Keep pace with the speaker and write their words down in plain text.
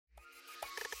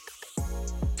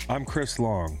I'm Chris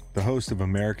Long, the host of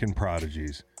American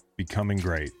Prodigies, Becoming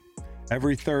Great.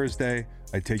 Every Thursday,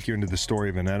 I take you into the story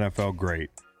of an NFL great.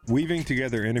 Weaving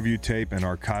together interview tape and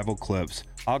archival clips,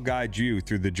 I'll guide you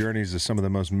through the journeys of some of the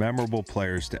most memorable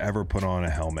players to ever put on a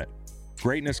helmet.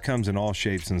 Greatness comes in all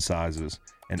shapes and sizes,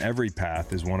 and every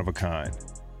path is one of a kind.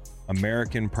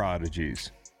 American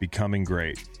Prodigies, Becoming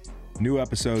Great. New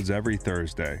episodes every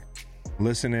Thursday.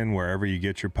 Listen in wherever you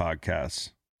get your podcasts.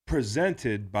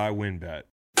 Presented by WinBet.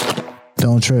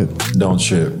 Don't trip. Don't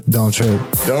trip. Don't trip.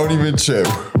 Don't even trip.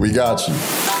 We got you.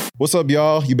 What's up,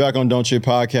 y'all? You back on Don't Trip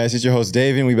Podcast. It's your host,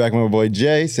 David. We back with my boy,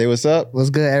 Jay. Say what's up. What's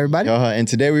good, everybody? And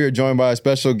today we are joined by a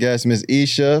special guest, Miss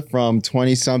Isha from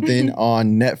 20-something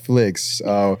on Netflix.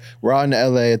 We're out in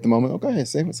LA at the moment. Oh, go ahead.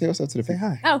 Say what's up to the people.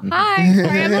 Hi. Oh, hi.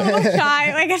 Sorry, I'm a little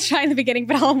shy. I got shy in the beginning,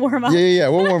 but I'll warm up. Yeah.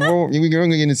 We're going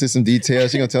to get into some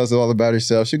details. She's going to tell us all about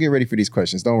herself. She'll get ready for these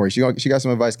questions. Don't worry. She got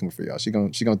some advice coming for y'all. She's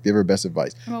going to give her best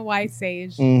advice. I'm a wise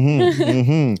sage.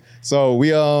 So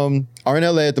we are in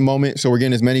LA at the moment, so we're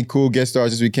getting as many cool guest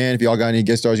stars as we can. If y'all got any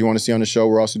guest stars you want to see on the show,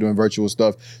 we're also doing virtual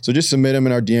stuff. So just submit them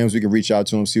in our DMs. We can reach out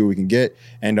to them, see what we can get.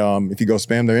 And if you go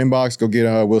spam their inbox, go get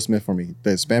Will Smith for me.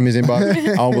 Spam his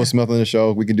inbox. I want Will Smith on the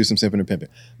show. We can do some simping and pimping.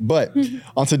 But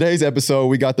on today's episode,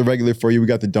 we got the regular for you. We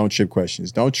got the Don't Trip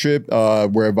questions. Don't trip.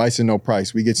 We're advice and no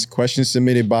price. We get questions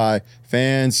submitted by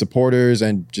fans, supporters,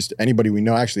 and just anybody we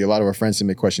know. Actually, a lot of our friends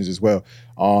submit questions as well.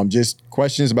 Just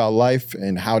questions about life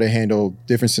and how to handle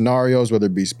different scenarios, whether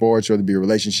it be sports, whether it be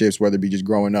relationships, whether it be just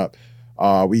growing up.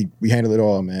 We handle it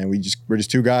all, man. We're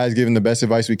just two guys giving the best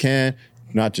advice we can.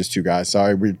 Not just two guys,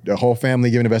 sorry. We're the whole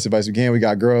family giving the best advice we can. We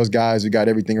got girls, guys, we got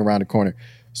everything around the corner.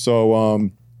 So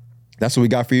that's what we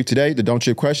got for you today, the Don't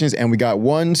Trip questions. And we got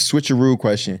one switcheroo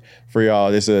question for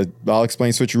y'all. I'll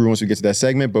explain switcheroo once we get to that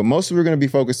segment, but mostly we're going to be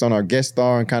focused on our guest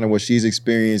star and kind of what she's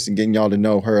experienced and getting y'all to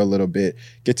know her a little bit,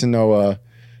 get to know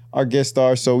our guest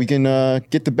star so we can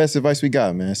get the best advice we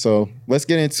got, man. So let's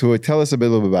get into it. Tell us a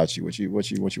little bit about you, what you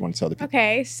want to tell the people.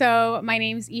 Okay, so my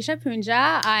name's Isha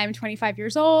Punja. I'm 25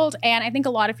 years old, and I think a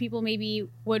lot of people maybe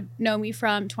would know me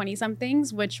from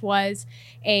 20-somethings, which was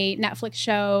a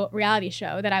Netflix reality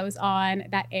show that I was on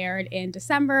that aired in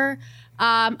December.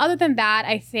 Other than that,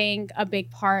 I think a big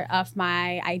part of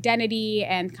my identity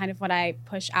and kind of what I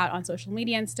push out on social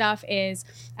media and stuff is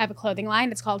I have a clothing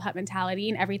line. It's called Hut Mentality,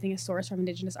 and everything is sourced from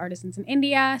indigenous artisans in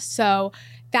India. So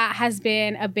that has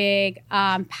been a big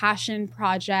passion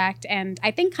project and I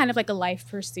think kind of like a life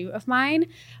pursuit of mine.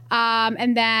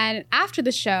 And then after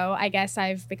the show, I guess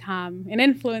I've become an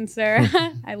influencer.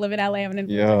 I live in LA, I'm an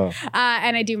influencer. Yeah.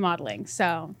 And I do modeling.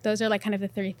 So those are like kind of the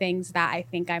three things that I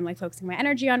think I'm like focusing my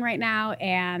energy on right now.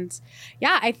 And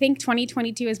yeah, I think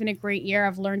 2022 has been a great year.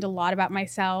 I've learned a lot about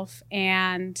myself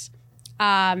and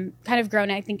kind of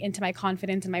grown, I think, into my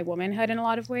confidence and my womanhood in a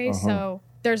lot of ways. So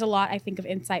there's a lot, I think, of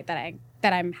insight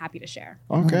that I'm happy to share.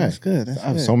 Okay. That's good. I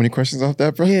have so many questions off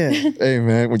that, bro. Yeah. Hey,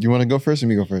 man, would you want to go first or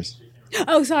me go first?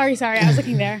 Oh, sorry. I was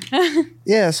looking there.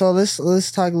 Yeah, so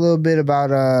let's talk a little bit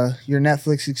about your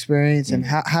Netflix experience and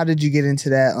how did you get into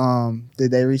that?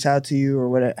 Did they reach out to you or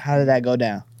what? How did that go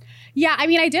down? Yeah, I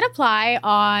mean, I did apply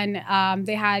on,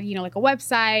 they had, like a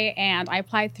website and I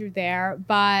applied through there,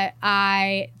 but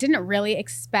I didn't really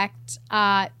expect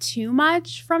too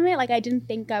much from it. Like, I didn't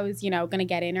think I was, going to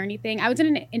get in or anything. I was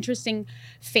in an interesting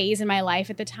phase in my life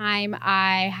at the time.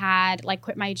 I had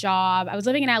quit my job. I was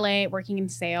living in LA working in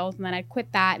sales, and then I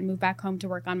quit that and moved back home to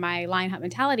work on my line Hut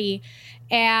Mentality.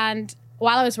 And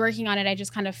while I was working on it, I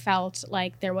just kind of felt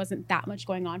like there wasn't that much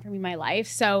going on for me in my life.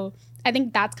 So I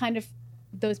think that's kind of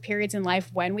those periods in life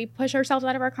when we push ourselves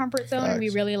out of our comfort zone and we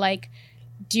really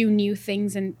do new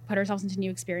things and put ourselves into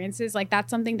new experiences. That's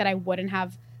something that I wouldn't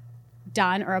have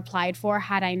done or applied for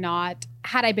had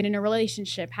I been in a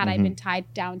relationship, had I been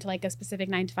tied down to a specific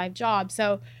 9-to-5 job.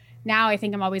 So now I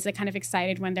think I'm always kind of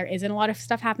excited when there isn't a lot of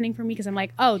stuff happening for me because I'm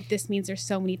like, oh, this means there's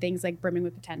so many things brimming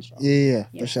with potential. Yeah,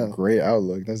 for sure. Great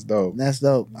outlook. That's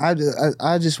dope. I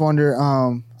just wonder,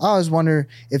 I always wonder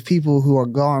if people who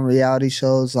go on reality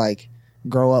shows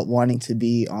grow up wanting to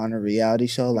be on a reality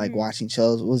show, watching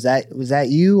shows. Was that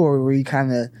you, or were you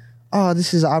kind of, oh,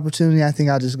 this is an opportunity, I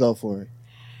think I'll just go for it?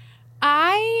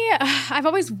 I've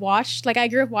always watched, I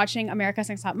grew up watching America's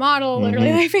Next Top Model,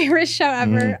 literally my favorite show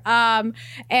ever.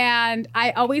 And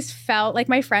I always felt like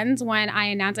my friends, when I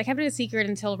announced, I kept it a secret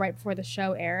until right before the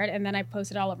show aired. And then I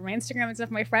posted all over my Instagram and stuff.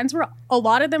 My friends a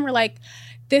lot of them were like,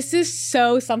 this is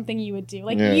so something you would do.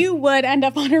 You would end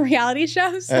up on a reality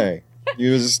show. So. Hey.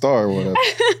 You was a star or whatever.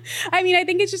 I mean, I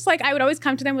think it's just like I would always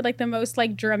come to them with like the most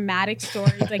like dramatic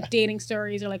stories, like dating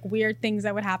stories or like weird things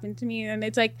that would happen to me. And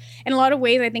it's like in a lot of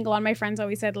ways, I think a lot of my friends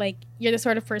always said like you're the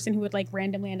sort of person who would like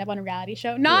randomly end up on a reality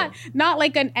show, not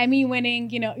like an Emmy-winning,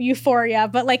 Euphoria,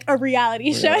 but like a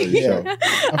reality show.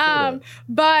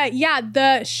 But yeah,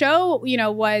 the show,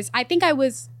 was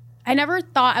I never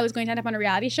thought I was going to end up on a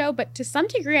reality show, but to some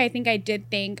degree, I think I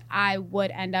did think I would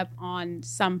end up on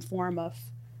some form of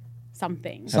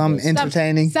something. Something in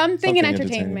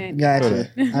entertainment. Gotcha.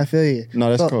 I feel you.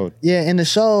 No, that's cool. Yeah, in the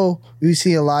show, we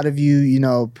see a lot of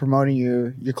you, promoting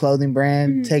your clothing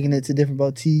brand, taking it to different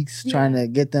boutiques, trying to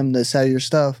get them to sell your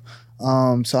stuff.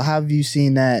 So how have you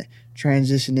seen that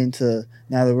transition into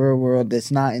now the real world that's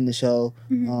not in the show?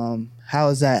 How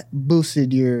has that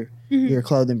boosted your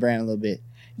clothing brand a little bit?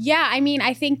 Yeah, I mean,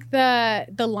 I think the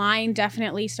line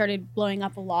definitely started blowing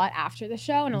up a lot after the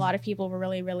show, and a lot of people were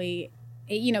really, really,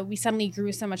 we suddenly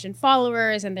grew so much in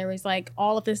followers, and there was like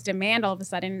all of this demand all of a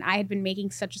sudden. I had been making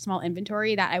such a small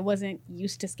inventory that I wasn't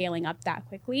used to scaling up that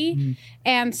quickly,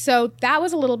 and so that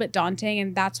was a little bit daunting,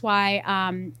 and that's why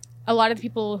a lot of the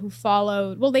people who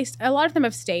followed, a lot of them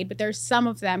have stayed, but there's some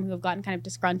of them who have gotten kind of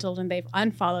disgruntled and they've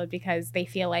unfollowed because they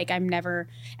feel like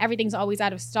everything's always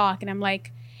out of stock, and I'm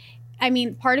like, I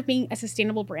mean, part of being a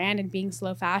sustainable brand and being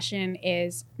slow fashion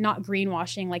is not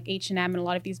greenwashing like H&M and a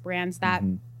lot of these brands that,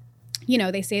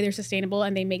 they say they're sustainable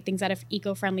and they make things out of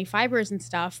eco-friendly fibers and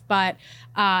stuff. But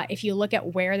if you look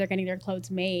at where they're getting their clothes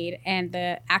made and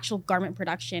the actual garment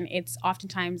production, it's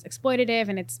oftentimes exploitative,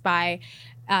 and it's by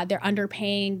they're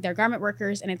underpaying their garment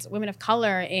workers, and it's women of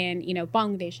color in,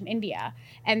 Bangladesh and India.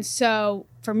 And so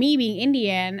for me being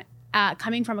Indian,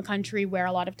 coming from a country where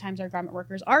a lot of times our garment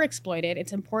workers are exploited,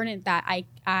 it's important that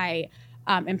I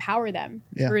empower them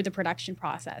through the production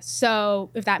process. So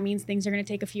if that means things are going to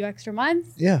take a few extra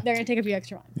months, they're going to take a few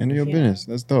extra months. End of your business.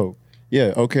 That's dope.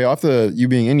 Yeah. Okay. Off the you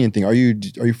being Indian thing, are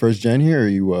you first gen here? Or are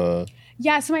you?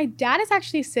 Yeah. So my dad is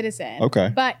actually a citizen.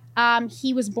 Okay. But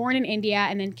he was born in India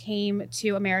and then came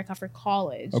to America for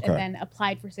college and then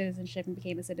applied for citizenship and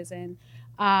became a citizen.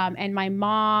 And my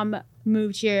mom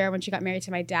moved here when she got married to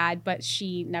my dad, but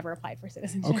she never applied for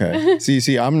citizenship. Okay.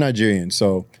 See, I'm Nigerian.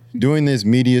 So doing this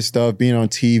media stuff, being on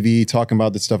TV, talking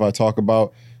about the stuff I talk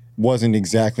about wasn't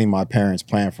exactly my parents'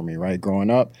 plan for me, right?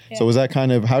 Growing up. Yeah. So was that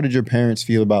how did your parents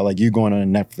feel about like you going on a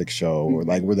Netflix show, or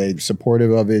like, were they supportive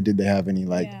of it? Did they have any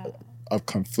of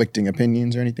conflicting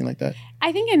opinions or anything like that?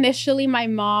 I think initially my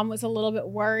mom was a little bit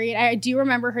worried. I do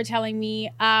remember her telling me,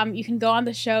 you can go on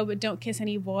the show, but don't kiss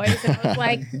any boys. And I was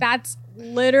like, that's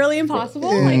literally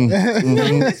impossible. Like,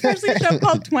 especially a show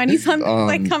called 20 something.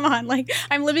 Like, come on. Like,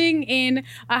 I'm living in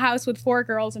a house with 4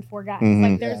 girls and 4 guys.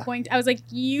 Like, there's I was like,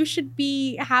 you should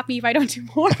be happy if I don't do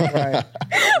more.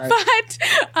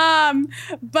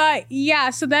 But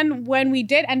yeah, so then when we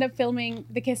did end up filming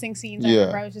the kissing scenes, I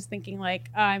remember I was just thinking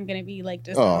like, I'm going to be like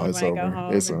disowned when I go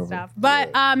home and stuff. But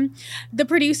the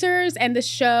producers and the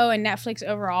show and Netflix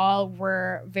overall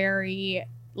were very,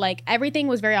 like, everything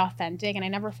was very authentic, and I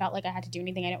never felt like I had to do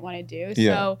anything I didn't want to do.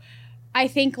 So I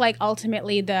think like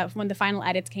ultimately when the final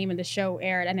edits came and the show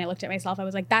aired and I looked at myself, I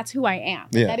was like, that's who I am.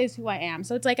 That is who I am.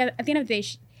 So it's like at the end of the day,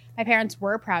 my parents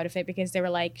were proud of it because they were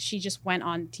like, she just went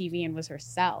on TV and was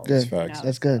herself. Good.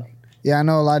 That's good. Yeah, I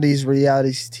know a lot of these reality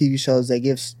TV shows, they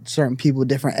give certain people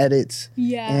different edits.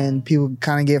 Yeah. And people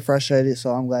kind of get frustrated.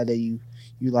 So I'm glad that you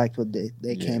liked what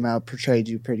they came out, portrayed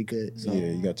you pretty good. So.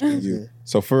 Yeah, you got to be you.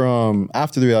 So for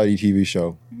after the reality TV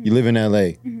show, you live in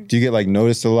LA. Do you get like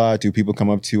noticed a lot? Do people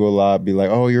come up to you a lot, be like,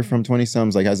 oh, you're from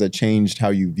 20-somethings? Like, has that changed how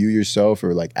you view yourself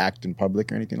or like act in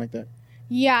public or anything like that?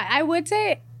 Yeah, I would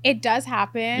say it does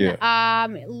happen. Yeah.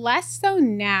 Less so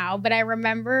now, but I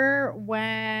remember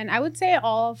when I would say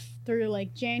all through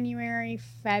like January,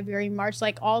 February, March,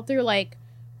 like all through like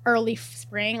early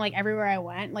spring, like everywhere I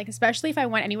went, like especially if I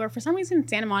went anywhere, for some reason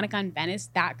Santa Monica and Venice,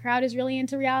 that crowd is really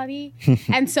into reality.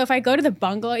 And so if I go to the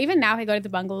bungalow, even now if I go to the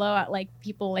bungalow, like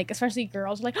people, like especially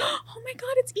girls are like, oh my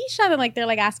god, it's Isha, and like they're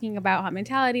like asking about Hot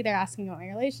Mentality, they're asking about my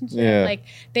relationship, like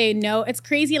they know. It's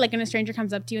crazy, like when a stranger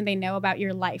comes up to you and they know about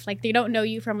your life, like they don't know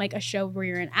you from like a show where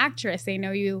you're an actress, they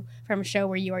know you from a show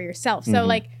where you are yourself. So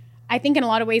like I think in a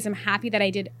lot of ways I'm happy that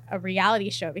I did a reality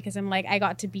show because I'm like, I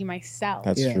got to be myself.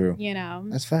 That's true. You know?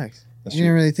 That's facts. You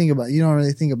don't really think about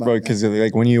Bro, because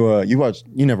like when you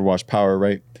never watched Power,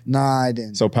 right? Nah, I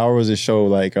didn't. So Power was a show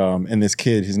like, and this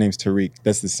kid, his name's Tariq.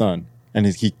 That's the son. and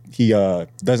he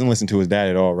doesn't listen to his dad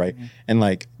at all, right? And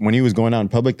like when he was going out in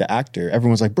public, the actor,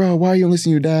 everyone's like, bro, why are you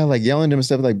listening to your dad? Like yelling at him and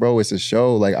stuff. Like, bro, it's a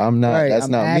show. Like I'm not. Right, that's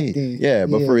I'm not me. acting. Yeah,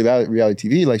 but Yeah. for reality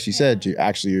TV, like she said, you're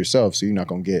actually yourself, so you're not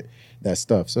gonna get that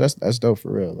stuff. So that's dope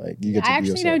for real. Like you get to I be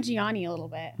actually yourself. know Gianni a little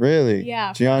bit. Really?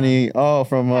 Yeah, Gianni. Oh,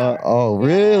 from Power. oh,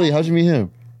 really? How'd you meet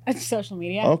him? It's social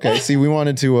media. Okay. See, we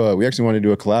actually wanted to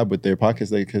do a collab with their podcast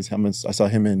because I saw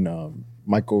him and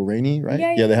Michael Rainey, right?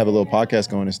 Yeah, they have a little yeah. podcast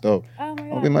going. It's dope. Oh my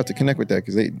Oh, god. we might have to connect with that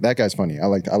because that guy's funny. I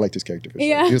liked his character for sure.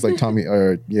 Yeah. He was like Tommy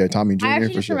Tommy Jr. I actually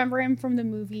for just sure. remember him from the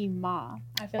movie Ma.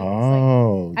 I feel like,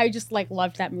 Oh. I just like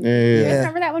loved that movie. Yeah, yeah, You yeah. guys Yeah.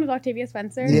 remember that one with Octavia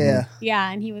Spencer? Yeah.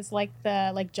 Yeah, and he was like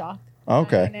the jock.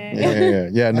 Okay. in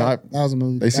it. Yeah. No, That was a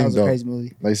movie. They That seem was a dope. crazy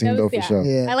movie. they seem That dope was- for sure.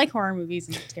 Yeah. I like horror movies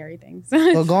and scary things.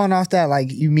 But going off that,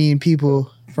 like you meeting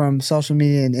people from social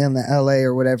media in LA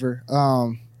or whatever,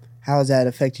 how has that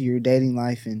affected your dating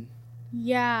life and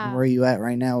yeah. where are you at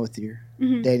right now with your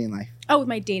Mhm. dating life? Oh, with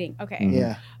my dating. Okay. Mhm.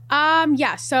 Yeah.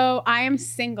 Yeah. So I am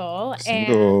single,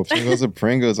 Singles of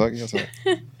Pringles. I guess.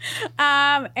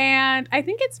 and I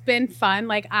think it's been fun.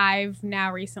 Like I've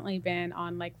now recently been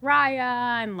on like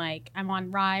Raya and like I'm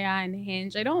on Raya and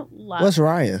Hinge. I don't love What's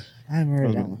Raya? I haven't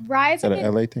heard that one. Raya's Is that like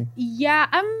an LA thing? yeah,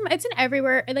 it's in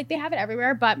everywhere. Like they have it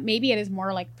everywhere, but maybe it is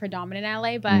more like predominant in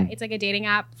LA. But it's like a dating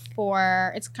app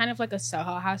it's kind of like a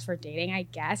Soho House for dating, I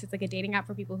guess. It's like a dating app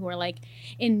for people who are like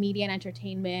in media and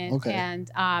entertainment, Okay. and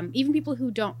even people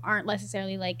who aren't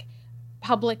necessarily like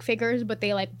public figures, but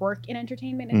they like work in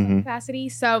entertainment in some capacity.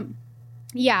 So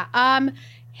yeah,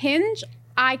 Hinge.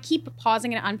 I keep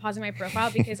pausing and unpausing my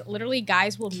profile because literally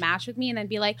guys will match with me and then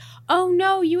be like, "Oh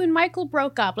no, you and Michael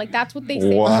broke up." Like that's what they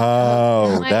say.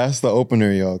 Wow, Like, that's the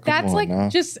opener, y'all. Come that's on like now.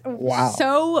 just Wow.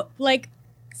 so like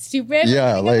stupid.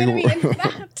 Yeah, I think I'm like- gonna be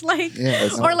entrapped. Like Yeah,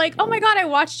 or like, oh my god, I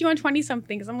watched you on 20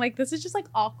 somethings. I'm like, this is just like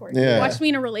awkward. Yeah. You watched me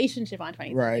in a relationship on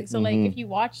 20 Right. somethings. So like if you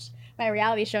watched my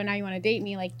reality show, now you want to date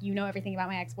me, like you know everything about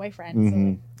my ex-boyfriend.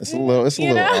 Mhm. It's a little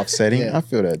You know? offsetting. Yeah. I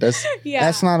feel that. That's So yeah.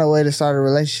 That's not a way to start a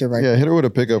relationship, right? yeah. Hit her with a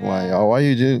pickup line, y'all. Why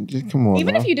you just come on?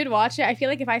 Even now. if you did watch it, I feel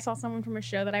like if I saw someone from a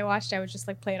show that I watched, I would just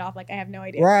like play it off like I have no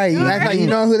idea. Right. You act like you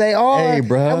know who they are. Hey,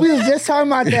 bruh. And we was just talking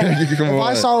about that. Come If I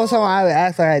on. saw someone, I would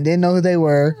act like I didn't know who they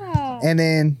were. Yeah. And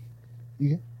then,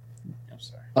 I'm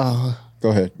sorry. Go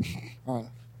ahead, Uh.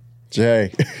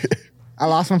 Jay. I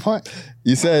lost my point.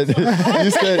 You said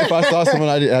if I saw someone,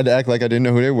 I had to act like I didn't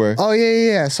know who they were. Oh,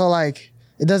 yeah. So, like,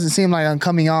 it doesn't seem like I'm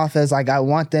coming off as like I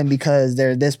want them because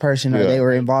they're this person or Yeah. they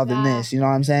were involved in this. You know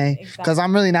what I'm saying? Because Exactly.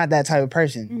 I'm really not that type of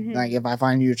person. Mhm. Like, if I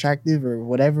find you attractive or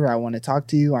whatever, I want to talk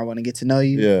to you. I want to get to know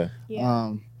you. Yeah.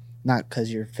 Yeah. Not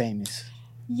because you're famous.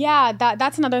 Yeah,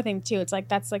 that's another thing too. It's like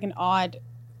that's like an odd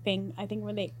thing. I think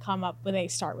when they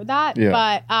start with that. Yeah.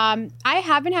 But I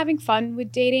have been having fun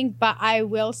with dating, but I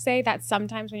will say that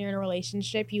sometimes when you're in a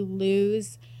relationship, you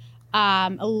lose a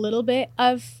little bit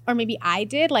of, or maybe I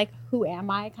did, like who am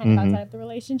I kind of Mhm. outside of the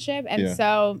relationship, and Yeah.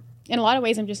 so in a lot of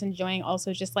ways, I'm just enjoying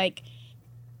also just like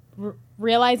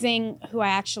realizing who I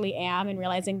actually am and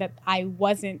realizing that I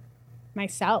wasn't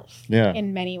myself Yeah.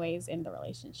 in many ways in the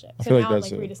relationship. I So feel like now I'm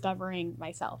that's like a- rediscovering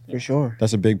myself. you For know? sure.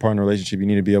 That's a big part in a relationship. You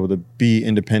need to be able to be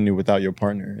independent without your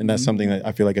partner. And that's something that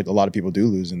I feel like a lot of people do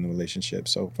lose in the relationship.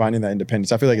 So finding that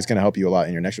independence, I feel like it's going to help you a lot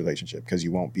in your next relationship because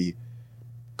you won't be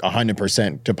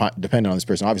 100% dependent on this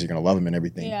person. Obviously, you're going to love them and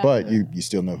everything, Yeah. but you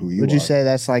still know who you Would are. you say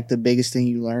that's like the biggest thing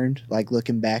you learned, like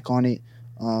looking back on it,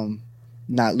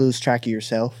 not lose track of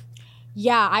yourself?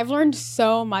 Yeah, I've learned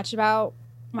so much about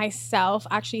myself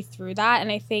actually through that.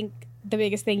 And I think the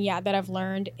biggest thing, that I've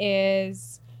learned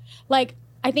is like,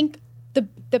 I think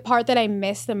the part that I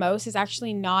miss the most is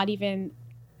actually not even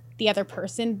the other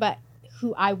person, but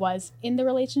who I was in the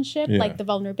relationship, Yeah. like the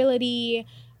vulnerability,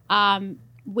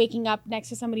 waking up next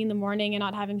to somebody in the morning and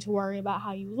not having to worry about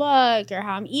how you look or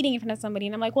how I'm eating in front of somebody.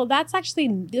 And I'm like, well, that's actually,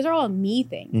 these are all me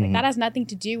things. Like Mhm. that has nothing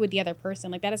to do with the other person.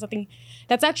 Like that is something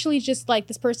that's actually just like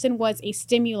this person was a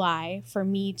stimuli for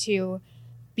me to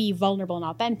be vulnerable and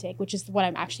authentic, which is what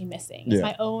I'm actually missing. It's Yeah.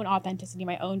 my own authenticity,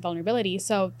 my own vulnerability.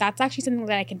 So that's actually something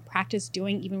that I can practice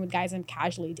doing even with guys I'm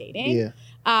casually dating. Yeah.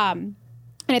 And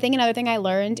I think another thing I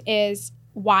learned is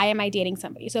why am I dating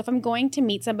somebody? So if I'm going to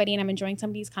meet somebody and I'm enjoying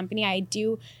somebody's company, I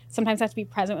do sometimes have to be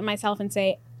present with myself and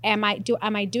say, am I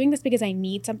doing this because I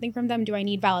need something from them? Do I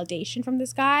need validation from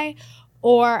this guy?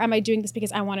 Or am I doing this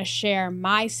because I want to share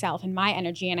myself and my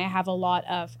energy and I have a lot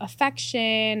of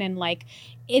affection and like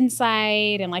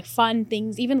insight and like fun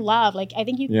things, even love. Like I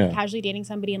think you can Yeah. be casually dating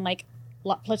somebody and like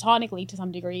platonically to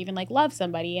some degree, even like love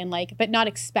somebody and like, but not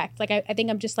expect. Like I think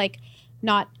I'm just like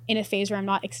not in a phase where I'm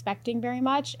not expecting very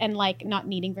much and like not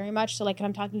needing very much. So like if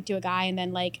I'm talking to a guy and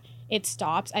then like it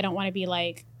stops, I don't want to be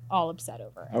like, all upset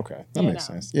over it. Okay, that You makes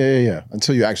know. sense. Yeah.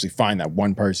 Until you actually find that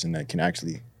one person that can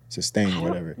actually sustain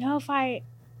whatever. No, if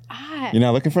You're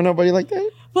not looking for nobody like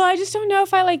that? well, I just don't know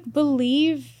if I like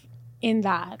believe in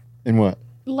that. In what?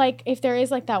 Like if there is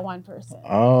like that one person.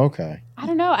 Oh, okay. I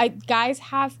don't know. Guys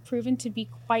have proven to be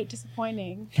quite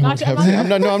disappointing. I'm Not to, I'm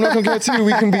not gonna get to you.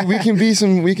 We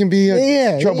can be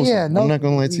troublesome. Yeah, no, I'm not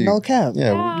gonna lie to you. No cap.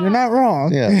 Yeah. You're not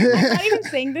wrong. Yeah. I'm not even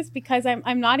saying this because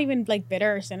I'm not even like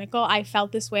bitter or cynical. I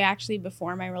felt this way actually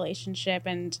before my relationship,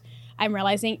 and I'm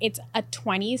realizing it's a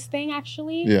 20s thing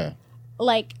actually. Yeah.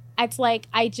 Like it's like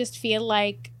I just feel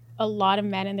like a lot of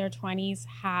men in their 20s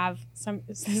have some.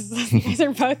 You guys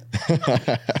are both.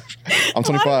 I'm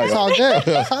 25. It's all good.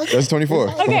 That's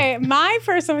 24. Okay, my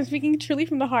person, I'm speaking truly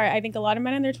from the heart. I think a lot of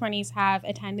men in their 20s have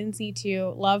a tendency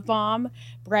to love bomb,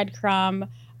 breadcrumb,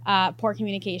 poor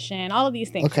communication, all of these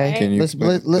things. Okay. right? Can you Let's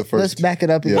explain the first- let's back it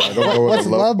up. Yeah, I don't know what What's a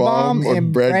love bomb or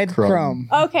and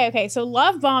breadcrumb? Okay. So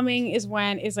love bombing is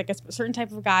like a certain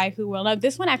type of guy who will know.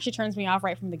 This one actually turns me off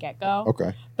right from the get go.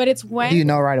 Okay. But it's when Do you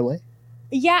know right away?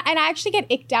 yeah, and I actually get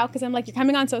icked out because I'm like, you're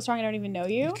coming on so strong, I don't even know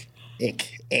you.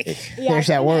 Ick. Yeah, There's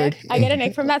I that get word. I get an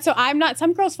ick from that. So I'm not.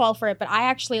 Some girls fall for it, but I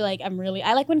actually like. I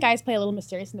like when guys play a little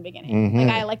mysterious in the beginning. Mhm.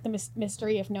 Like I like the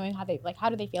mystery of knowing how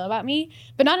do they feel about me,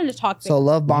 but not in a toxic. So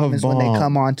love bomb Love is when they bomb.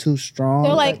 come on too strong.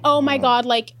 they're like, oh my god,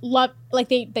 like love, like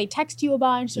they text you a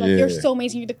bunch. They're like, you're Yeah. so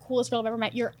amazing. You're the coolest girl I've ever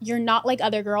met. You're not like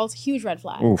other girls. Huge red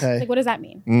flag. Oof. Okay. Like what does that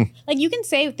mean? Mm. Like you can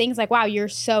say things like, wow, you're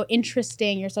so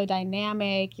interesting. You're so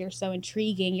dynamic. You're so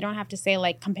intriguing. You don't have to say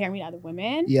like compare me to other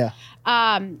women. Yeah.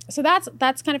 So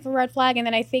that's kind of a red flag. And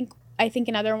then I think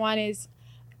another one is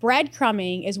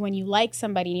breadcrumbing is when you like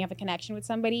somebody and you have a connection with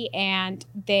somebody and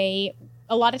a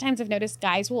lot of times I've noticed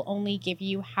guys will only give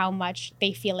you how much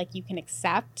they feel like you can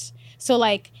accept. So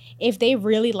like if they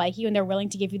really like you and they're willing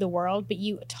to give you the world, but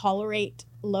you tolerate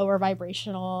lower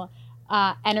vibrational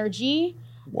energy,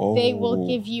 Whoa. they will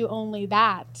give you only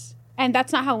that. And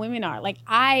that's not how women are. Like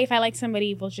if I like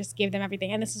somebody, will just give them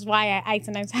everything. And this is why I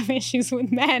sometimes have issues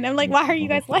with men. I'm like, why are you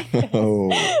guys like this? Oh.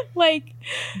 like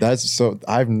That's so.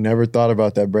 I've never thought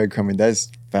about that breadcrumbing.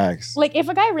 That's facts. if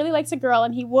a guy really likes a girl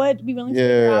and he would be willing to take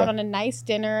her Yeah. out on a nice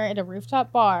dinner at a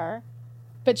rooftop bar,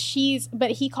 but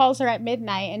he calls her at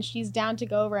midnight and she's down to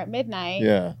go over at midnight,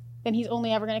 Yeah. then he's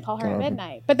only ever going to call her at Uh-huh.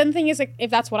 midnight. But then the thing is, like,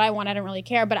 if that's what I want, I don't really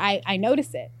care. But I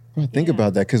notice it. Think Yeah.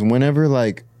 about that, because whenever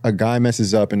like a guy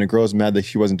messes up and the girl's mad that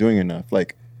she wasn't doing enough,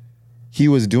 like he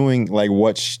was doing like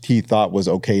what he thought was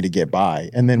okay to get by,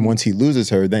 and then once he loses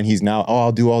her, then he's now,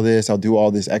 I'll do all this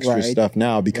extra Right. stuff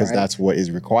now because Right. that's what is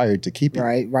required to keep it.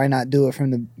 Right. Why not do it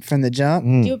from the jump?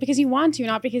 Mm. Do it because you want to,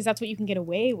 not because that's what you can get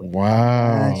away with.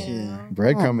 Wow, Gotcha.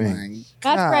 breadcrumbing. Oh my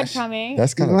That's gosh. breadcrumbing.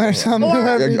 That's You kind learn of something new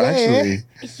every day.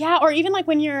 actually. Yeah, or even like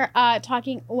when you're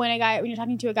talking when you're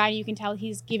talking to a guy, you can tell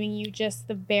he's giving you just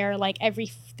the bare like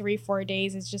every 3-4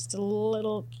 days is just a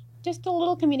little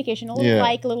communication, a little Yeah.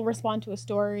 like, a little respond to a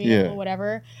story, Yeah. a little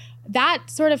whatever. That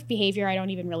sort of behavior I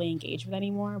don't even really engage with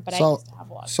anymore. But I So- used to have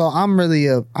a lot. So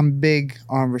I'm big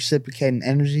on reciprocating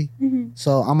energy. Mhm.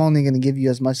 So I'm only gonna give you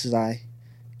as much as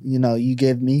you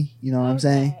give me. You know what I'm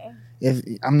saying? Okay. If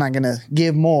I'm not gonna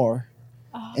give more,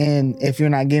 Oh. and if you're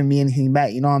not giving me anything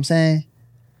back, you know what I'm saying?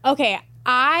 Okay,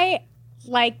 I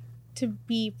like to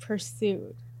be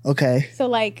pursued. Okay. So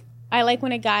like I like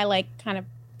when a guy like kind of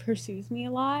pursues me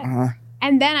a lot. Uh-huh.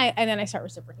 And then I start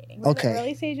reciprocating. But Okay. In the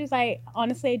early stages, I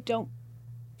honestly don't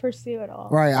pursue at all.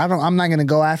 Right. I'm not gonna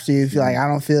go after you if you're like I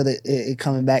don't feel it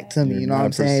coming back to me. You're You know what not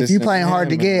I'm saying? If you persistent. playing hard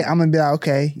to Yeah, get, man. I'm gonna be like,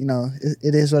 okay,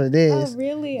 it is what it is. Oh,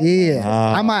 really? Yeah.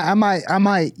 Ah. I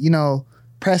might,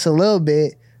 press a little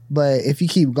bit, but if you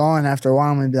keep going after a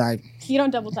while, I'm gonna be like, You don't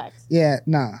double text. yeah,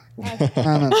 nah.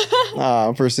 No. Nah,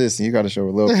 I'm persistent. You got to show a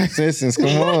little persistence. Come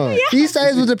on. He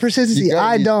stays with the persistency. You gotta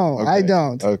I be- don't. I okay.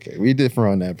 don't. Okay, we differ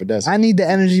on that, but that's I need the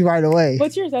energy right away.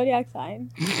 What's your zodiac sign?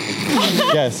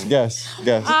 guess.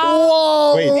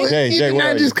 Whoa! Wait, Jay, You Jay, did what not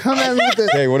are you? just come at me with the.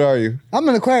 Hey, what are you? I'm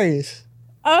an Aquarius.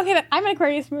 Okay, I'm an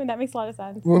Aquarius moon. That makes a lot of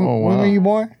sense. When, Oh, when wow. were you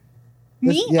born?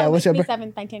 Me? Yeah, what's your birth?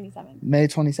 27th, 1987. May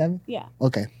 27th. Yeah.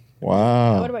 Okay,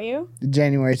 Wow. What about you?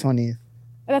 January 20th.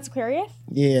 Oh, that's Aquarius?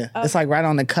 Yeah, it's like right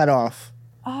on the cutoff.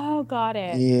 Oh, got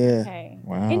it. Yeah. Okay.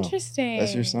 Wow. Interesting.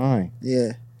 That's your sign.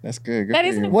 Yeah. That's good. Good That for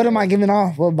isn't you. a- What am I giving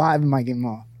off? What vibe am I giving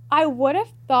off? I would have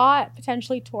thought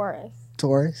potentially Taurus,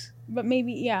 Taurus. but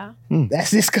maybe, yeah.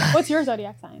 That's this guy. What's your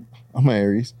zodiac sign? I'm an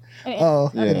Aries. Oh,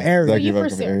 Yeah. an Aries. So Zach, you you like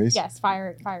pursue. Aries? Yes,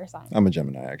 fire sign. I'm a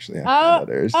Gemini, actually. Oh. I'm not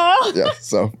Aries. Oh. Yeah.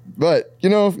 So, but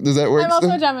does that work? I'm also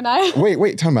still? a Gemini.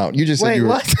 Wait. Time out. You just said Wait, you were.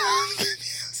 what?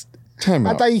 Time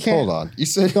out. I thought you can't- Hold on. You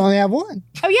said. You only have one.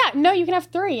 Oh yeah, no, you can have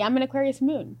 3. I'm an Aquarius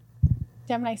moon,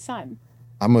 Gemini sun.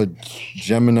 I'm a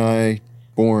Gemini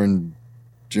born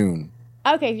June.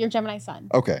 Okay, you're Gemini sun.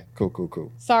 Okay,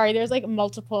 cool. Sorry, there's like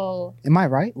multiple. Am I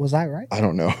right? Was I right? I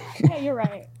don't know. Yeah, you're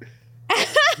right.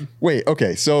 Wait,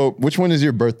 okay. So which one is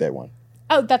your birthday one?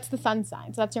 Oh, that's the sun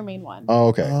sign. So that's your main one. Oh,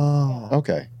 okay. Oh.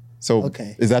 Okay. So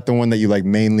Okay. is that the one that you like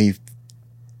mainly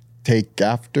take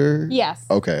after? Yes.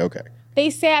 Okay. They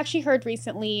say, I actually heard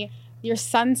recently, your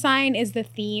sun sign is the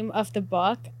theme of the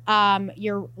book.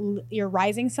 Your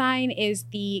rising sign is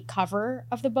the cover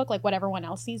of the book, like what everyone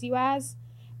else sees you as.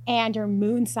 And your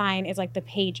moon sign is like the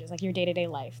pages, like your day-to-day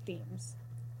life themes.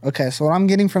 Okay, so what I'm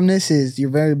getting from this is you're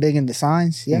very big into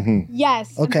signs, yeah? Mhm.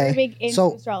 Yes. I'm very Okay, big into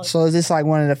so astrology. is this like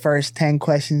one of the first 10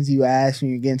 questions you ask when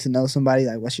you're getting to know somebody?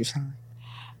 Like, what's your sign?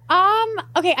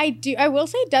 Okay, I will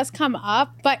say it does come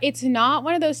up, but it's not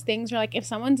one of those things where like if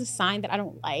someone's a sign that I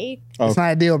don't like, It's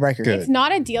not a deal breaker. Good. it's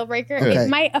not a deal breaker. Okay. It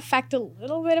might affect a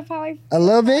little bit of how I A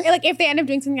little bit? like if they end up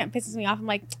doing something that pisses me off, I'm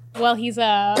like, well, he's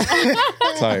a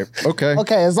Type. Okay.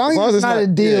 Okay, as long as it's not a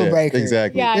deal breaker.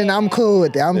 Exactly. Yeah. Then I'm cool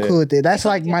with it. I'm Yeah. cool with it. That's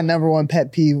like my number one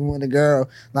pet peeve when a girl,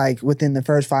 like within the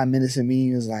first 5 minutes of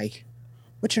meeting, is like,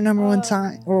 "What's your number one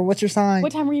sign?" Or "What's your sign?"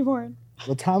 What time were you born?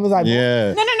 What time was I born?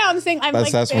 Yeah. No, I'm saying I'm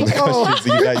That's like one of the saying-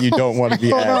 questions that you don't want to be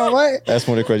Hold on, asked. what? That's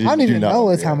one of the questions I don't you even do not know want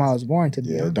what to be time I asked. was born, to be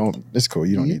Yeah, honest. don't. It's cool.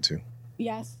 You don't Yeah. need to.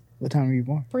 Yes, What time were you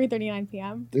born? 3:39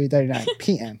 p.m. 3:39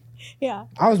 p.m. Yeah.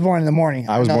 I was born in the morning.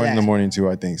 I was know born in the that. morning too.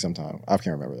 I think sometime. I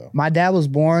can't remember though. My dad was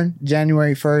born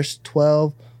January 1st,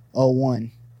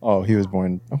 1201. Oh, he was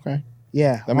born. Okay,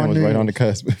 Yeah. that man was New right on the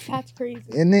Year's. cusp. That's crazy.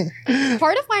 Isn't it?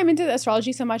 Part of why I'm into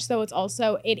astrology so much, though,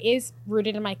 it is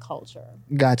rooted in my culture.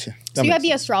 Gotcha. So you have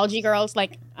the astrology girls,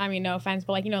 like, I mean, no offense,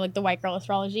 but like, you know, like the white girl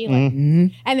astrology, like, hmm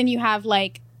and then you have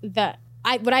like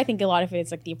what I think a lot of it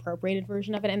is like the appropriated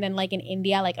version of it, and then like in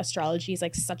India, like astrology is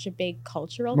like such a big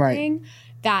cultural Right. thing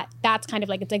that's kind of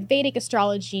like it's like Vedic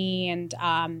astrology, and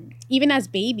even as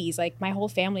babies, like my whole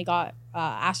family got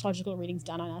astrological readings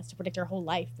done on us to predict our whole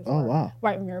life. Before, Oh, wow.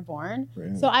 Right when we were born.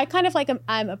 Really? So I kind of like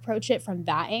approach it from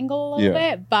that angle a little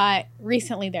Yeah. bit, but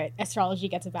recently the astrology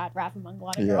gets a bad rap among a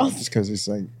lot of Yeah, girls. just because it's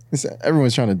like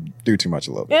everyone's trying to do too much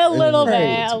a little bit. A little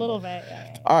Right. bit, a little bit.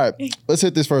 Yeah. All right, let's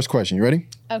hit this first question. You ready?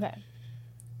 Okay.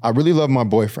 I really love my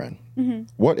boyfriend. Mhm.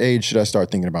 What age should I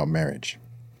start thinking about marriage?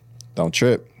 Don't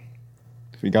trip.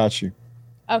 We got you.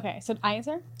 Okay. So I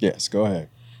answer. Yes, go ahead.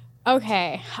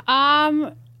 Okay.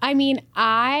 I mean,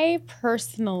 I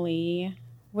personally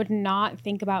would not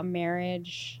think about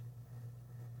marriage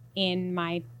in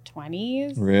my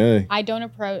 20s. Really?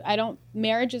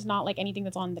 Marriage is not like anything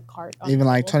that's on the cart. on Even the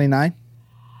like table. 29?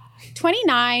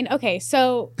 29. Okay.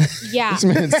 So yeah. This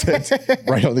man said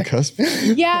right on the cusp.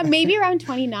 Yeah, maybe around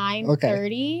 29, Okay.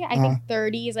 30. I think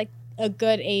 30 is like a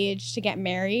good age to get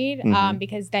married Mhm.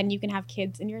 because then you can have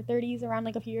kids in your 30s around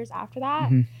like a few years after that.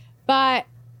 Mhm. But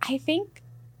I think,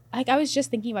 like, I was just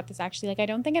thinking about this actually. Like, I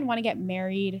don't think I'd want to get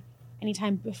married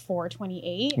anytime before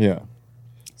 28. Yeah.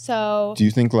 So, Do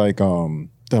you think like the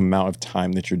amount of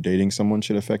time that you're dating someone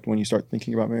should affect when you start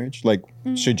thinking about marriage? Like,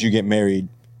 should you get married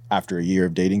after a year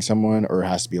of dating someone, or it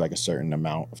has to be like a certain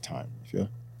amount of time? You feel?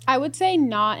 I would say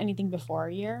not anything before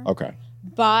a year. Okay.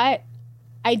 But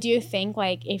I do think,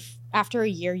 like, if after a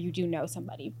year you do know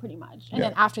somebody pretty much. And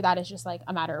then after that, it's just like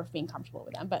a matter of being comfortable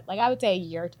with them. But like, I would say a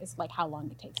year is like how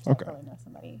long it takes to Okay. really know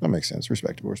somebody. That makes sense.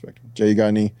 Respectable. Jay, you got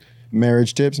any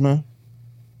marriage tips, man?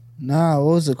 Nah,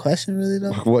 what was the question really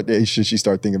though? What age should she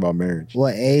start thinking about marriage?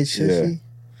 What age should Yeah. she?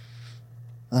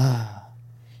 I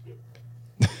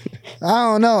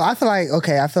don't know. I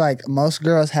feel like most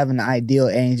girls have an ideal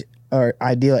age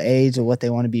of what they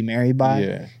want to be married by.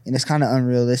 Yeah. And it's kind of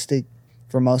unrealistic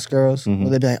for most girls. Mhm. Where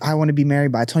they'd be like, I want to be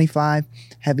married by 25,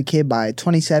 have a kid by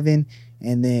 27,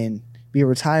 and then be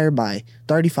retired by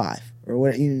 35 or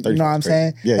what? You know what 35 I'm is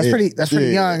saying? crazy. Yeah, That's pretty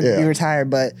yeah, young yeah. to be retired,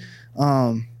 but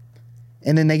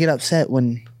and then they get upset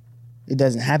when it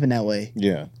doesn't happen that way.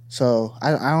 Yeah. So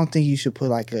I don't think you should put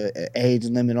like a age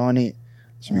limit on it.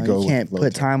 Should we go You with can't the flow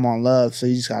put type? time on love, so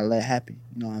you just gotta let it happen.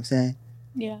 You know what I'm saying?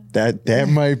 Yeah. That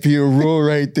might be a rule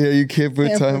right there. You can't put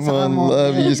Can't put time time on on-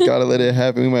 love. You just gotta let it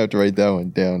happen. We might have to write that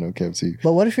one down on KFC.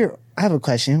 But what if I have a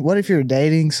question. What if you're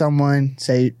dating someone,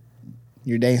 say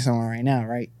you're dating someone right now,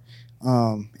 right?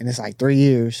 And it's like 3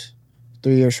 years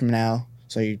from now.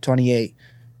 So you're 28.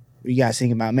 You guys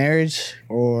thinking about marriage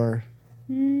or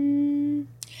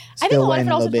I think a lot of waiting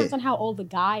it also little depends bit? on how old the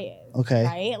guy is. Okay.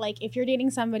 Right? Like if you're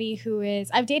dating somebody who is,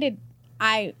 I've dated,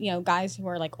 guys who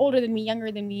are like older than me,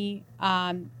 younger than me.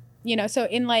 So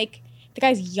in like the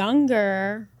guy's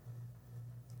younger,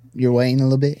 You're waiting a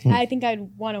little bit? I think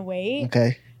I'd want to wait.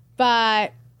 Okay.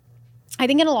 But I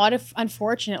think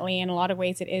unfortunately, in a lot of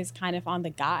ways, it is kind of on the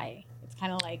guy. It's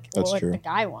kind of like That's what true. the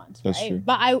guy wants, That's right? true.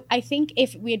 But I think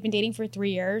if we had been dating for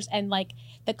 3 years and like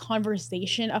the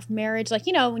conversation of marriage, like,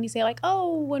 you know, when you say like,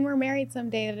 oh, when we're married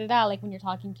someday, da, da, da, like when you're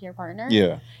talking to your partner,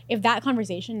 Yeah. if that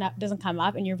conversation doesn't come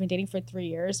up and you've been dating for 3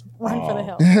 years, run for the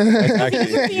hills.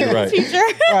 Actually, you're right. Future.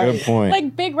 Good point.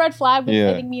 Like big red flag with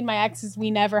Yeah. I think me and my exes, we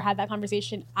never had that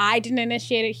conversation. I didn't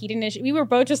initiate it. He didn't initiate. We were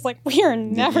both just like, we are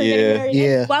never Yeah. getting married.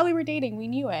 Yeah. And while we were dating, we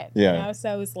knew it. Yeah. You know?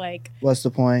 So it was like, What's the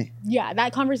point? yeah,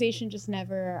 that conversation just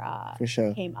never For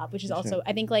sure. came up, which is For also, sure.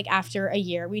 I think like after a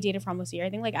year, we dated for almost a year. I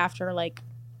think like after like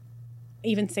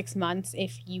even 6 months,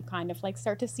 if you kind of like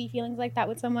start to see feelings like that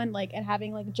with someone, like and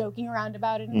having like joking around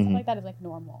about it and Mhm. stuff like that is like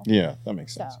normal. Yeah, that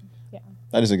makes So sense. yeah.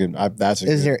 That is a good. That's a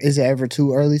Is good. it ever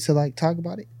too early to like talk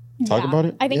about it? Talk about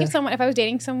it? I think Yeah. if I was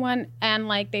dating someone and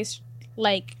like they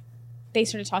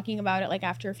started talking about it like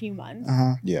after a few months,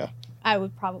 Yeah. I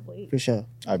would probably. For sure.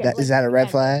 I Okay. Is that a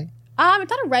red flag? It's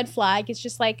not a red flag. It's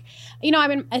just like, you know,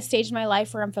 I'm in a stage in my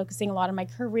life where I'm focusing a lot on my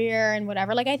career and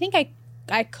whatever. Like, I think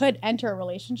I could enter a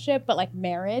relationship, but like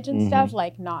marriage and Mhm. stuff,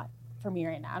 like not for me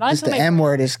right now. Not Just until the my M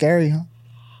word is scary, huh?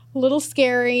 a little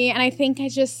scary, and I think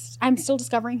I'm still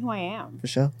discovering who I am. For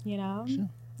sure. You know, Sure.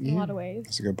 in a lot of ways.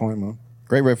 That's a good point, Mo.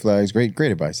 Great red flags. Great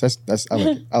advice. That's I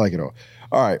like it. I like it all.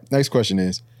 All right. Next question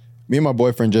is: me and my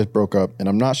boyfriend just broke up, and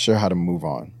I'm not sure how to move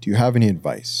on. Do you have any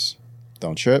advice?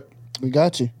 Don't trip. We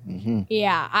got you. Mm-hmm.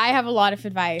 Yeah, I have a lot of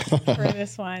advice for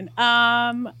this one.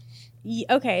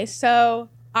 Okay, so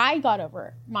I got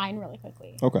over mine really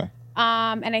quickly. Okay.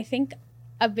 And I think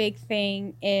a big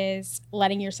thing is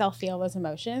letting yourself feel those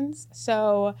emotions.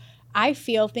 So I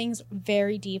feel things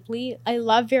very deeply. I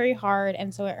love very hard,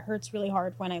 and so it hurts really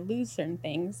hard when I lose certain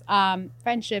things.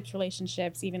 Friendships,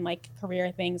 relationships, even like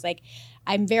career things. Like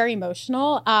I'm very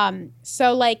emotional.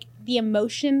 So like the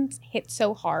emotions hit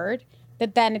so hard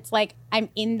that then it's like I'm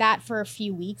in that for a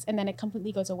few weeks and then it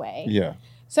completely goes away. Yeah.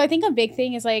 So I think a big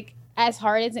thing is like, as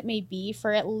hard as it may be,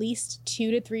 for at least 2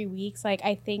 to 3 weeks, like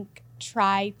I think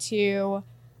try to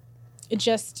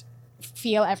just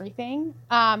feel everything.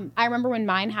 I remember when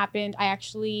mine happened, I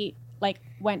actually like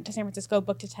went to San Francisco,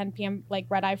 booked a 10 p.m. like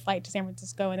red-eye flight to San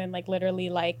Francisco, and then like literally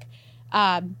like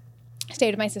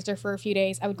stayed with my sister for a few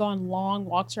days. I would go on long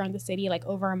walks around the city, like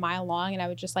over a mile long, and I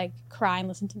would just like cry and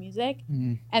listen to music.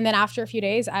 Mhm. And then after a few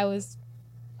days, I was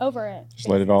over it. Just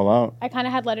let it all out. I kind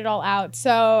of had let it all out.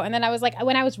 So, and then I was like,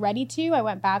 when I was ready to, I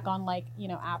went back on like, you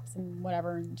know, apps and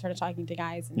whatever and started talking to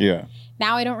guys. And Yeah.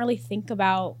 now I don't really think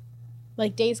about,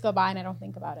 like days go by and I don't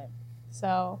think about it.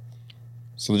 So,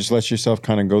 So just let yourself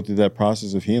kind of go through that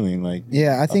process of healing, like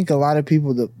Yeah, I think a lot of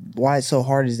people, why it's so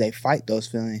hard is they fight those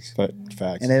feelings.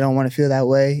 facts. And they don't want to feel that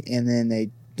way. And then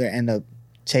they end up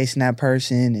chasing that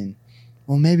person and,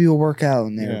 well, maybe it'll work out.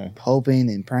 And they're Yeah. hoping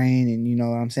and praying and, you know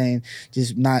what I'm saying?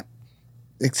 Just not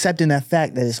accepting that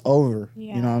fact that it's over.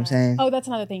 yeah. You know what I'm saying? Oh, that's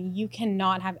another thing. You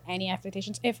cannot have any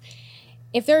expectations.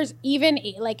 If there's even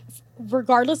like,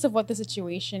 regardless of what the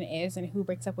situation is and who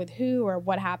breaks up with who or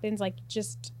what happens, like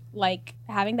just like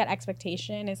having that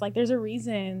expectation is like, there's a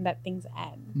reason that things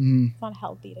end. Mhm, It's not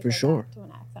healthy to For go sure. back to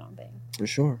an ex, I don't think. for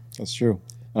sure. That's true.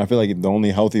 And I feel like the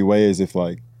only healthy way is if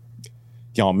like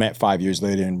y'all met 5 years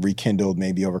later and rekindled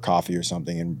maybe over coffee or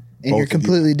something, and And you're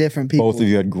completely different people. both of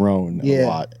you had grown a Yeah,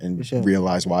 lot and for sure.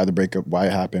 realized why the breakup, why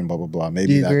it happened, blah blah blah. Do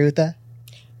Maybe you that. agree with that?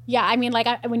 Yeah, I mean, like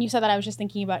when you said that, I was just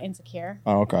thinking about Insecure.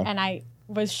 Oh, okay. And I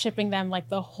was shipping them like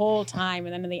the whole time,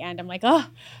 and then in the end, I'm like, oh,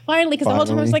 finally, because the whole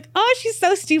time I was Finally. like, oh, she's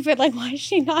so stupid. Like, why is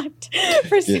she not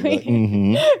pursuing it?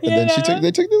 Mm-hmm. And then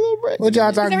they took the little break. What y'all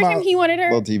Because talking every time about? he wanted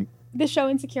her, Well, TV. the show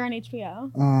Insecure on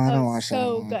HBO. Oh, I That don't was watch so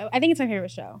that one. good. I think it's my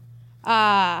favorite show.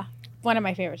 One of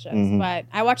my favorite shows. Mhm. But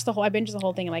I watched I binged the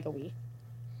whole thing in like a week.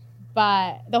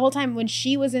 But the whole time when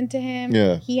she was into him,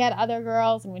 Yeah. he had other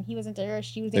girls, and when he was into her,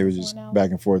 she was They into were just someone else.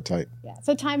 back and forth type. Yeah.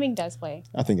 So timing does play.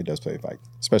 I think it does play a fight,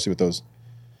 especially with those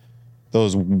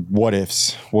what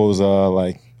ifs, what was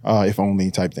like if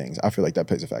only type things. I feel like that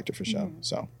plays a factor for sure.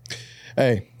 So,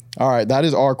 hey, all right, that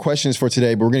is our questions for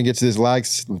today. But we're gonna get to this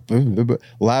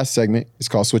last segment. It's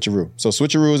called Switcheroo. So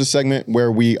Switcheroo is a segment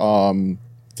where we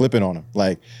flip it on them.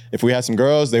 Like if we had some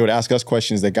girls, they would ask us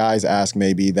questions that guys ask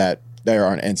maybe that they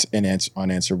are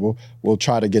unanswerable. We'll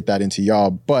try to get that into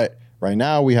y'all, but. Right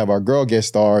now, we have our girl guest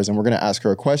stars, and we're going to ask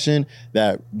her a question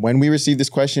that when we receive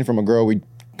this question from a girl, we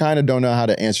kind of don't know how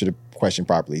to answer the question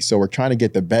properly. So we're trying to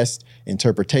get the best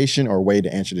interpretation or way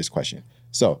to answer this question.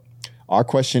 So our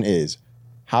question is,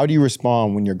 how do you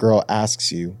respond when your girl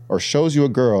asks you or shows you a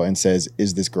girl and says,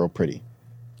 is this girl pretty?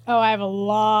 Oh, I have a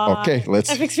lot Okay,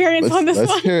 let's of experience on this let's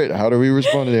one. hear it. How do we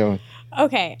respond to that one?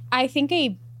 Okay, I think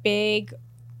a big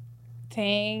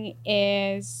thing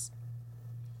is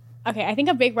okay, I think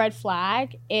a big red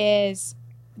flag is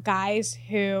guys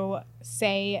who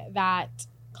say that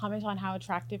comment on how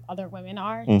attractive other women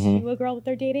are to a girl that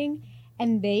they're dating,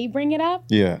 and they bring it up.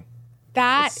 Yeah.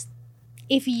 That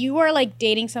if you are like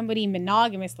dating somebody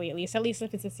monogamously, at least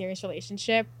if it's a serious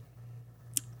relationship,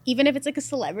 even if it's like a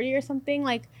celebrity or something,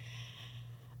 like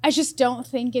I just don't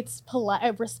think it's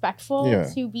respectful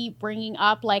to be bringing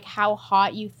up like how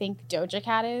hot you think Doja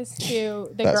Cat is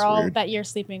to the girl weird. that you're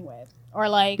sleeping with, or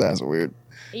like That's weird.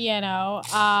 you know,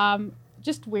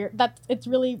 just weird. It's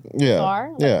really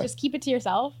bizarre. Like, just keep it to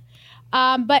yourself.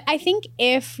 But I think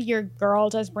if your girl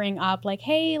does bring up like,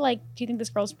 hey, like, do you think this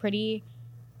girl's pretty?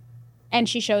 And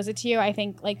she shows it to you, I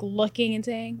think like looking and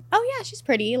saying, oh yeah, she's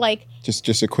pretty. Like Just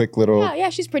a quick little. yeah,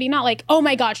 she's pretty. Not like, oh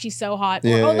my God, she's so hot.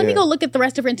 Or, let me go look at the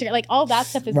rest of her Instagram. Like all that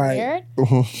stuff is weird.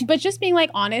 But just being like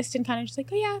honest and kind of just like,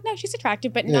 oh yeah, no, she's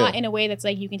attractive, but not in a way that's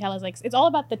like you can tell is like it's all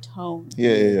about the tone.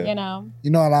 Yeah. You know?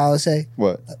 You know what I would say?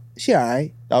 What? She all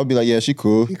right. I would be like, yeah, she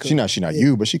cool. She cool. She not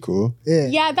you, but she cool. Yeah.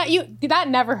 Yeah, that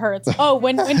never hurts. Oh,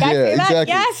 when guys say that, exactly.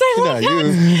 yes, I She love not that.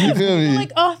 you. You feel me? They're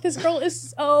like, oh, this girl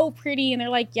is so pretty, and they're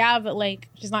like, yeah, but like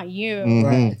she's not you.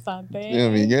 Right. Something. You know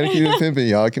what I mean? You gotta keep it pimping,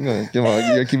 y'all. Come on. You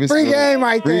gotta keep it Free smooth. game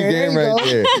right Free there. game There you right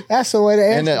go. there. That's the way to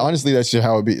And answer. that, honestly,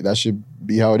 that should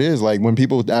be how it is. Like when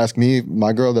people ask me,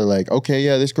 my girl, they're like, okay,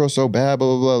 yeah, this girl's so bad, blah,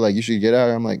 blah, blah. Like you should get out.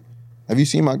 I'm like, have you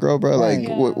seen my girl, bro? Like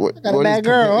Right. what I got a what bad is-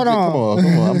 girl. Hold on.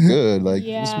 Come on. I'm good. Like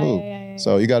Yeah, it's smooth. yeah.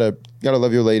 So you gotta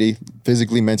love your lady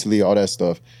physically, mentally, all that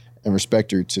stuff, and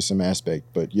respect her to some aspect.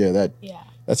 But yeah,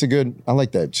 that's a good. I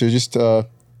like that. So just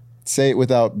say it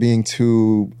without being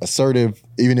too assertive,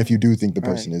 even if you do think the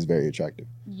person is very attractive.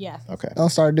 Yes. Okay. Don't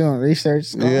start doing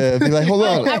research. Yeah, be like, hold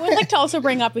on. I would like to also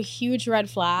bring up a huge red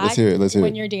flag. Let's hear it.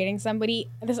 When you're dating somebody.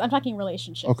 I'm talking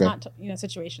relationships, Okay. not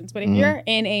situations. But if you're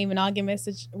in a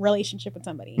monogamous relationship with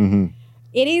somebody, Mm-hmm.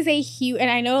 it is a huge. And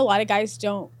I know a lot of guys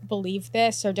don't believe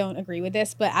this or don't agree with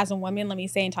this, but as a woman, let me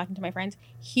say, and talking to my friends,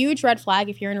 huge red flag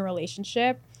if you're in a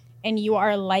relationship and you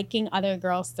are liking other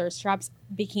girls' thirst traps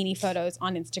bikini photos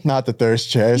on Instagram. Not the thirst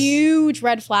chest. Huge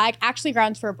red flag. Actually,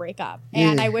 grounds for a breakup.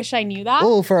 And Yeah. I wish I knew that.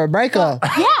 Oh, for a breakup.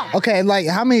 Yeah. Okay, like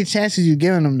how many chances you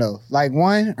giving them though? Like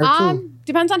one or two?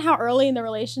 Depends on how early in the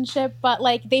relationship, but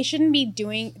like they shouldn't be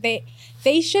doing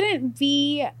they shouldn't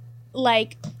be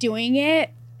like doing it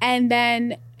and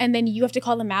then you have to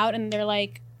call them out and they're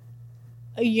like,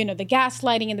 you know, the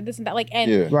gaslighting and the this and that, like,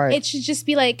 and Yeah. Right. it should just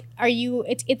be like, are you?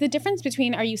 It's the difference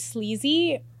between are you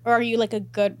sleazy or are you like a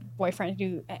good boyfriend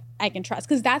who I can trust?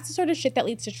 Because that's the sort of shit that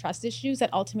leads to trust issues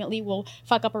that ultimately will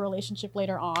fuck up a relationship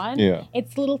later on. Yeah.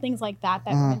 It's little things like that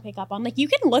women pick up on. Like you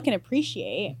can look and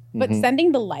appreciate, but Mhm.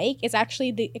 sending the like is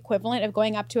actually the equivalent of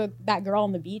going up to that girl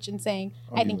on the beach and saying,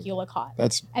 "I think you look hot."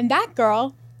 That's And that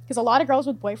girl, because a lot of girls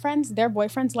with boyfriends, their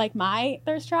boyfriends like my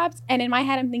thirst traps. And in my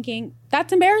head, I'm thinking,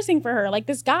 that's embarrassing for her. Like,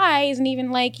 this guy isn't even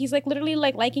like, he's like literally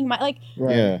like liking my, like,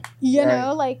 Right. yeah. you Right.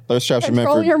 know, like, Thirst traps are meant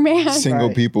control for your man. single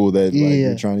Right. people that like Yeah.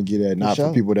 you're trying to get at, not for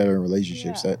sure. people that are in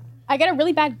relationships. Yeah. That I get a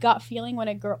really bad gut feeling when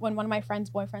when one of my friends'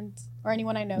 boyfriends or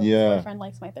anyone I know Yeah. boyfriend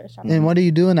likes my thirst trap. And what do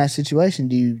you do in that situation?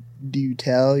 Do you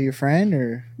tell your friend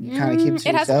or you kind of keep it to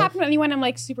It hasn't yourself? happened with anyone I'm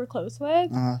like super close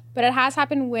with. Uh-huh. But it has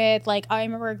happened with, like, I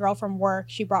remember a girl from work.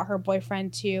 She brought her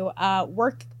boyfriend to a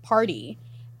work party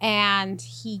and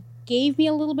he gave me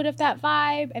a little bit of that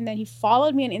vibe. And then he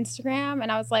followed me on Instagram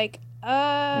and I was like,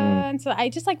 and so I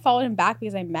just like followed him back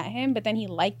because I met him. But then he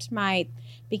liked my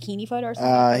bikini photo or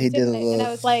something. I He posted, did a and little- I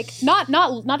was like, not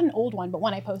an old one, but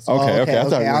one I posted. Okay, Oh, okay. I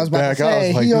thought you I was went about to back. I was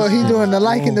say, like, he doing the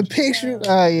like in the oh. picture.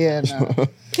 Oh, yeah, no.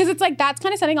 Because it's like, that's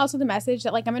kind of sending also the message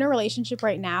that like I'm in a relationship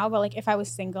right now, but like if I was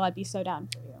single, I'd be so down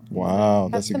for you. Wow,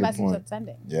 That's that's a the good message point. that's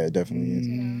sending. Yeah, it definitely is.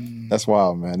 You know? That's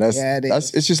wild, man. That's Yeah, it that's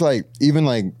is. it's just like even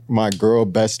like my girl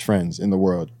best friends in the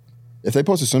world. If they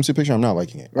post a swimsuit picture, I'm not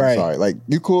liking it. I'm Right. sorry. Like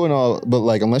you cool and all, but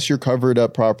like unless you're covered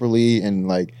up properly and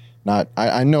like not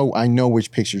I know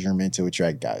which pictures are meant to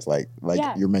attract guys. Like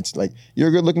Yeah. you're meant to like you're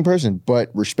a good looking person, but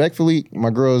respectfully,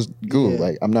 my girl's cool. Yeah.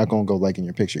 Like I'm not gonna go liking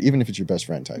your picture, even if it's your best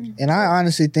friend type. And I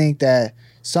honestly think that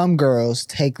some girls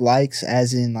take likes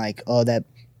as in like, oh, that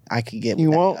I could get. He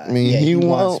with that want guy. me. Yeah, He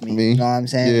wants want me. You know what I'm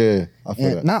saying? Yeah, I feel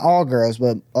And that. not all girls,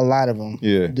 but a lot of them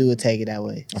Yeah. do take it that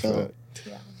way. I feel So that.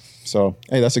 So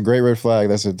hey, that's a great red flag.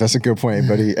 That's a good point,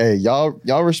 buddy. Hey, y'all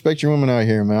respect your women out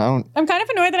here, man. I don't. I'm kind of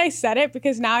annoyed that I said it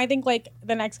because now I think like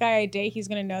the next guy I date, he's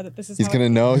gonna know that this is. He's how gonna it-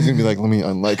 know. He's gonna be like, let me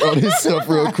unlike all this stuff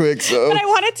real quick. So But I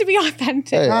want it to be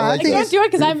authentic. Hey, I I like don't that. do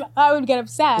it because I would get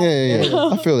upset. Yeah. you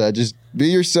know? I feel that. Just be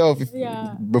yourself if,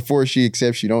 Yeah. before she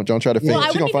accepts you. Don't try to fake Well, it.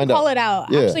 I She gonna wouldn't even find call out. it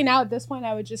out. Yeah. Actually, now at this point,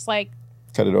 I would just like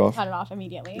Cut it off. cut it off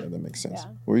immediately. Yeah, that makes sense. Yeah.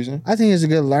 What were you saying? I think it's a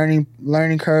good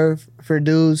learning curve for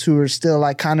dudes who are still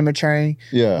like kind of maturing,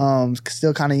 Yeah.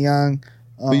 still kind of young.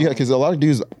 But yeah, because a lot of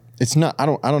dudes, it's not. I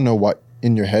don't know what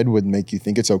in your head would make you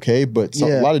think it's okay, but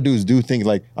a lot of dudes do think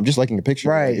like I'm just liking a picture.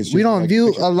 Right. Like, it's just We don't like a view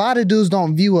picture. a lot of dudes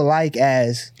don't view alike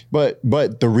as But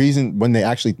the reason when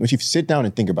you sit down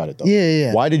and think about it though,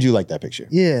 Yeah. why did you like that picture?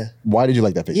 yeah. Why did you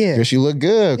like that picture? Yeah. Because she looked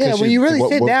good. Yeah, 'Cause when she- you really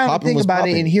what- sit what down and poppin' think was about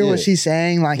it poppin'. and hear what Yeah. she's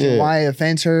saying, like Yeah. and why it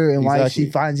offends her and why Exactly.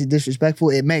 she finds it disrespectful,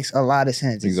 it makes a lot of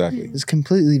sense. Exactly. It's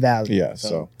completely valid. Yeah.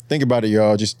 So think about it,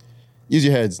 y'all. Just use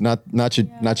your heads, not your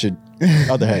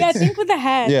other heads. Yeah, think with the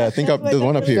head. Yeah, think up. There's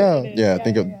one up here. Yeah. Yeah,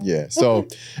 think of So,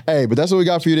 hey, but that's what we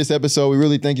got for you this episode. We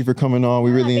really thank you for coming on. We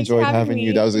really thanks for enjoyed having having me.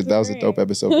 you. That was This a was dope great.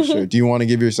 episode for sure. Do you want to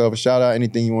give yourself a shout out?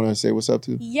 Anything you want to say? What's up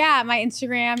to? Yeah, my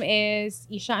Instagram is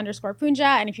Isha_Punja.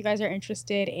 And if you guys are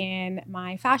interested in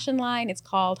my fashion line, it's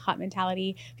called Hut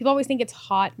Mentality. People always think it's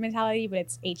Hot Mentality, but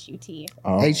it's HUT.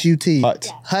 HUT.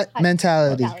 Hut. Hut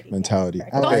mentality. Mentality. Yes,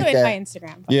 correct. I It's like also in that. my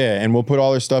Instagram. Yeah, and we'll put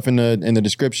all our stuff in the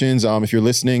descriptions. If you're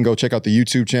listening, go check out the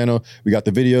YouTube channel. We got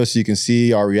the video so you can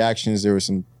see our reactions. There was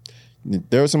some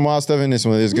wild stuff in this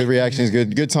one. There's good reactions,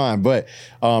 good time. But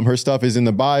her stuff is in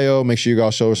the bio. Make sure you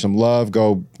guys show her some love.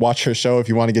 Go watch her show if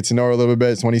you want to get to know her a little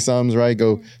bit. 20-somethings, right?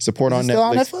 Go support Is on it still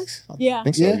Netflix. on Netflix? Yeah. I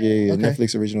think so. Yeah? Yeah. Okay.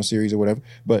 Netflix original series or whatever.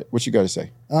 But what you got to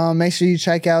say? Make sure you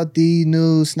check out the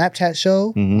new Snapchat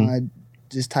show. Mhm.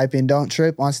 Just type in "Don't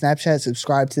Trip" on Snapchat.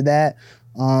 Subscribe to that.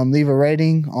 Leave a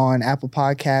rating on Apple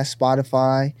Podcasts,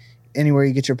 Spotify, anywhere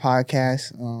you get your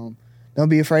podcasts. Don't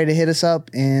be afraid to hit us up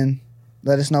and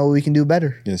let us know what we can do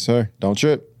better. Yes, sir. Don't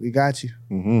trip. We got you.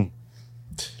 Mm-hmm.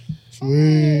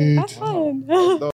 Sweet. That's fun.